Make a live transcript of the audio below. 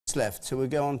left, so we'll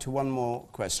go on to one more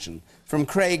question. From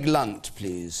Craig Lunt,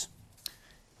 please.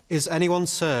 Is anyone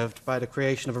served by the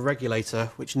creation of a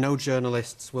regulator which no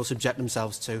journalists will subject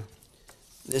themselves to?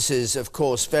 This is, of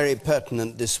course, very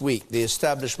pertinent this week. The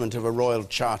establishment of a royal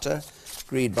charter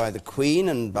agreed by the Queen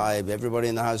and by everybody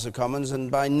in the House of Commons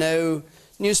and by no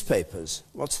newspapers.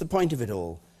 What's the point of it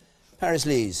all? Paris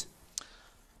Lees.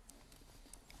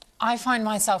 I find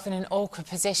myself in an awkward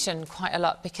position quite a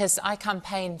lot because I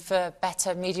campaign for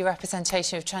better media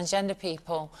representation of transgender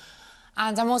people.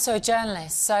 And I'm also a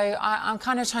journalist, so I'm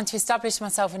kind of trying to establish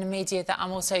myself in a media that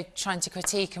I'm also trying to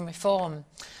critique and reform.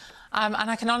 And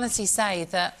I can honestly say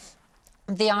that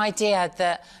the idea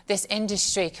that this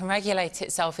industry can regulate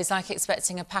itself is like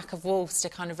expecting a pack of wolves to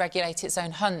kind of regulate its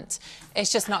own hunt.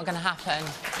 It's just not going to happen,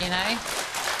 you know?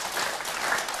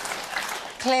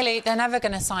 Clearly, they're never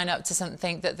going to sign up to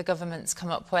something that the government's come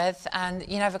up with, and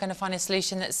you're never going to find a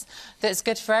solution that's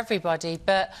good for everybody.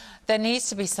 But there needs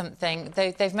to be something.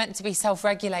 They've meant to be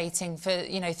self-regulating for,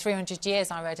 300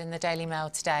 years, I read in the Daily Mail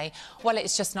today. Well,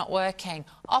 it's just not working.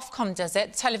 Ofcom does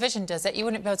it, television does it. You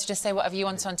wouldn't be able to just say whatever you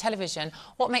want on television.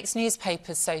 What makes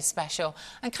newspapers so special?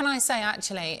 And can I say,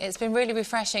 actually, it's been really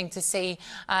refreshing to see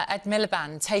Ed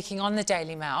Miliband taking on the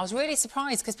Daily Mail. I was really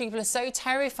surprised because people are so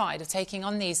terrified of taking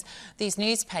on these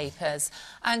newspapers.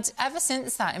 And ever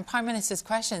since that, in Prime Minister's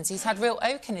questions, he's had real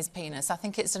oak in his penis. I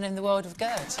think it's done him the world of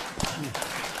good.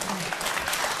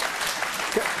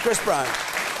 Chris Browne.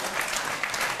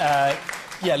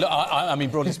 Yeah, look, I mean,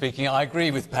 broadly speaking, I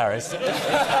agree with Paris.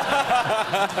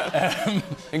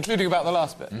 Including about the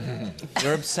last bit.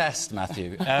 You're obsessed,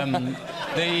 Matthew. I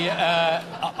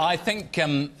think,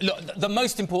 look, the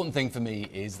most important thing for me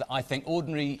is that I think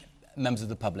ordinary members of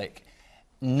the public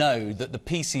know that the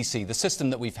PCC, the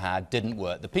system that we've had, didn't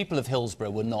work. The people of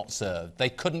Hillsborough were not served. They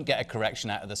couldn't get a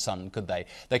correction out of the Sun, could they?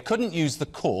 They couldn't use the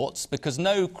courts because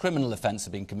no criminal offence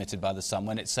had been committed by the Sun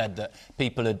when it said that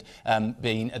people had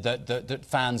that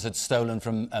fans had stolen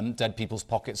from dead people's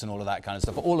pockets and all of that kind of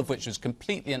stuff, all of which was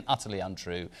completely and utterly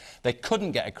untrue. They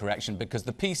couldn't get a correction because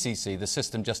the PCC, the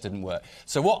system, just didn't work.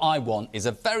 So what I want is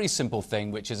a very simple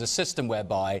thing, which is a system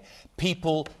whereby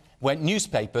when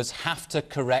newspapers have to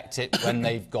correct it when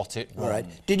they've got it wrong. All right.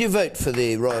 Did you vote for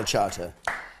the Royal Charter?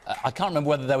 I can't remember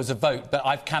whether there was a vote, but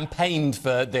I've campaigned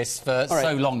for this for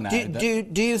so long now. Do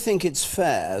you think it's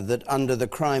fair that under the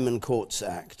Crime and Courts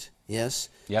Act, yes,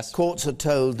 courts are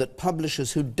told that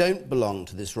publishers who don't belong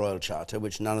to this Royal Charter,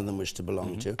 which none of them wish to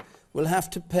belong to, will have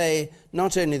to pay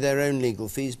not only their own legal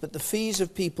fees, but the fees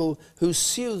of people who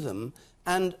sue them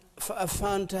and are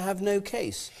found to have no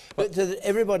case, but that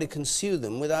everybody can sue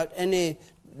them without any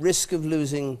risk of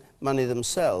losing money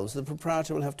themselves? The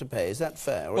proprietor will have to pay. Is that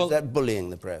fair, or is that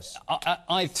bullying the press?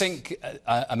 I think,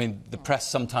 I mean, the press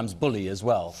sometimes bully as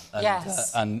well. And,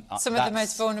 yes. Some of the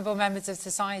most vulnerable members of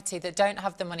society that don't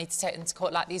have the money to take them to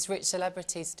court, like these rich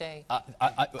celebrities do.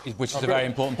 Which is a very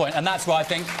important point, and that's why I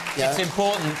think it's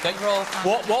important that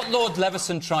what Lord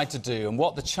Leveson tried to do and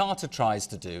what the Charter tries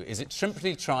to do is it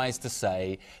simply tries to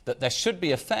say that there should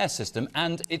be a fair system,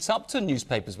 and it's up to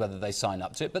newspapers whether they sign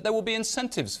up to it, but there will be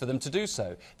incentives for them to do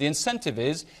so. The incentive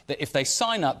is that if they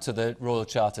sign up to the Royal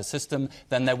Charter system,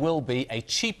 then there will be a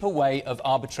cheaper way of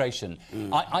arbitration.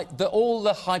 All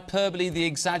the hyperbole, the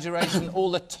exaggeration,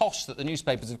 all the tosh that the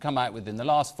newspapers have come out with in the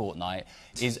last fortnight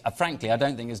is, frankly, I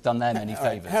don't think has done them any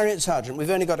favours. Harriet Sargent, we've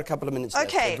only got a couple of minutes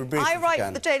left. OK, I write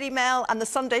for the Daily Mail and the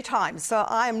Sunday Times, so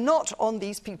I am not on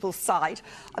these people's side.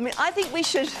 I mean, I think we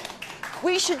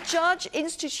should judge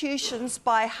institutions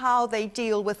by how they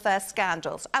deal with their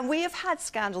scandals. And we have had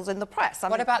scandals in the press.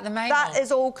 What about the Mail? That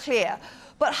is all clear.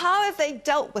 But how have they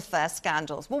dealt with their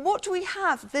scandals? Well, what do we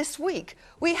have this week?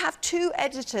 We have 2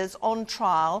 editors on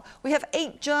trial. We have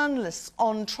 8 journalists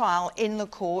on trial in the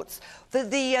courts.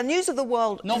 The News of the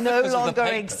World no longer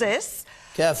exists.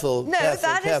 Careful, no,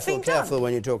 careful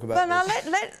when you talk about this. Now,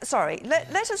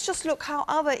 let us just look how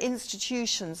other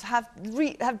institutions have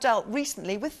dealt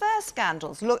recently with their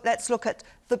scandals. Let's look at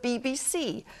the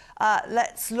BBC.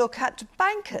 Let's look at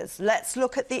bankers. Let's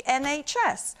look at the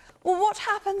NHS. Well, what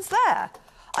happens there?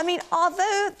 I mean, are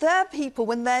there people,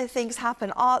 when their things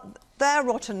happen, are there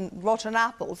rotten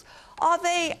apples? Are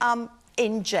they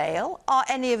in jail? Are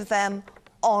any of them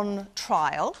on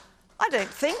trial? I don't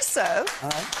think so. All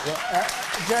right.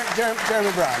 Well,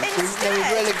 Jeremy Browne,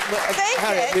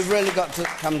 Harriet, we've really got to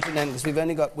come to an end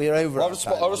because we're over.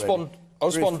 I'll respond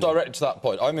direct to that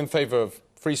point. I'm in favour of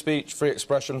free speech, free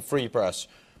expression, free press,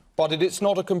 but it's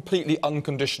not a completely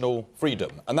unconditional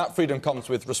freedom, and that freedom comes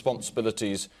with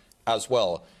responsibilities as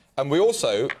well. And we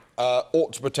also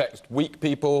ought to protect weak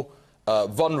people,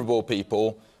 vulnerable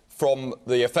people, from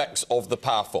the effects of the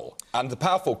powerful. And the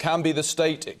powerful can be the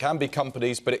state, it can be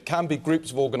companies, but it can be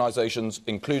groups of organisations,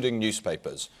 including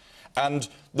newspapers. And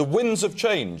the winds of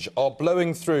change are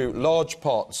blowing through large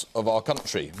parts of our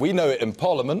country. We know it in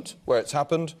Parliament, where it's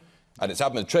happened, and it's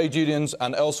happened in trade unions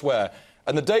and elsewhere.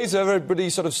 And the days of everybody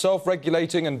sort of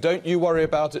self-regulating and don't you worry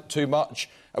about it too much,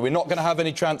 and we're not going to have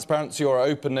any transparency or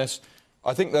openness,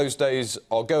 I think those days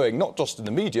are going, not just in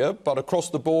the media, but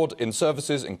across the board, in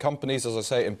services, in companies, as I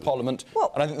say, in Parliament.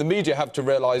 Well, and I think the media have to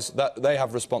realise that they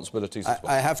have responsibilities as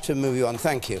well. I have to move you on.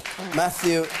 Thank you.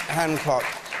 Matthew Hancock,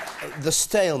 the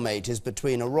stalemate is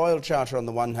between a royal charter on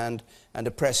the one hand and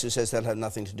a press who says they'll have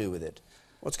nothing to do with it.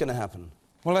 What's going to happen?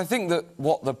 Well, I think that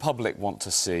what the public want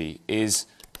to see is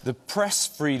the press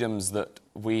freedoms that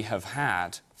we have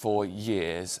had for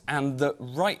years and that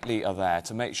rightly are there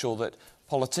to make sure that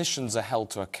politicians are held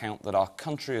to account, that our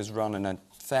country is run in a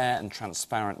fair and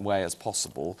transparent way as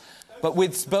possible, but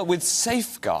with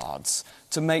safeguards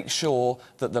to make sure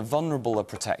that the vulnerable are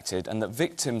protected and that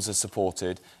victims are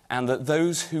supported and that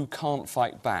those who can't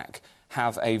fight back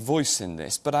have a voice in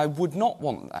this. But I would not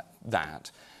want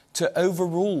that to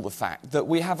overrule the fact that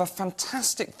we have a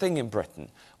fantastic thing in Britain,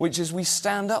 which is we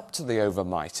stand up to the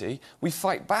overmighty, we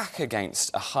fight back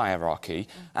against a hierarchy,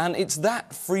 and it's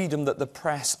that freedom that the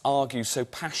press argue so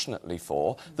passionately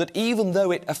for, that even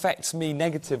though it affects me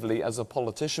negatively as a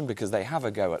politician, because they have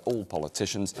a go at all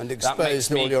politicians... And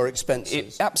exposed all your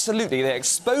expenses. Absolutely, they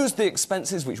exposed the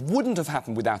expenses which wouldn't have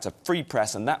happened without a free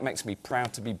press, and that makes me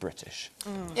proud to be British.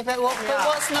 Yeah, but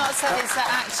what's not said is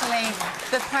that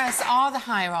actually the press are the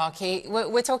hierarchy.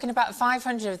 We're talking about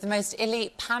 500 of the most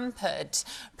elite, pampered,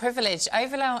 privileged,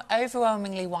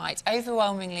 overwhelmingly white,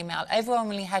 overwhelmingly male,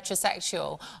 overwhelmingly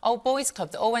heterosexual, old boys club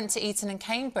that all went to Eton and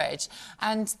Cambridge.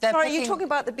 And they're Sorry, are you talking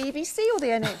about the BBC or the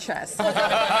NHS? the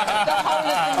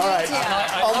whole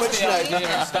of the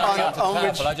media. On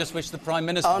which note? I just wish the Prime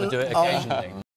Minister would do it occasionally.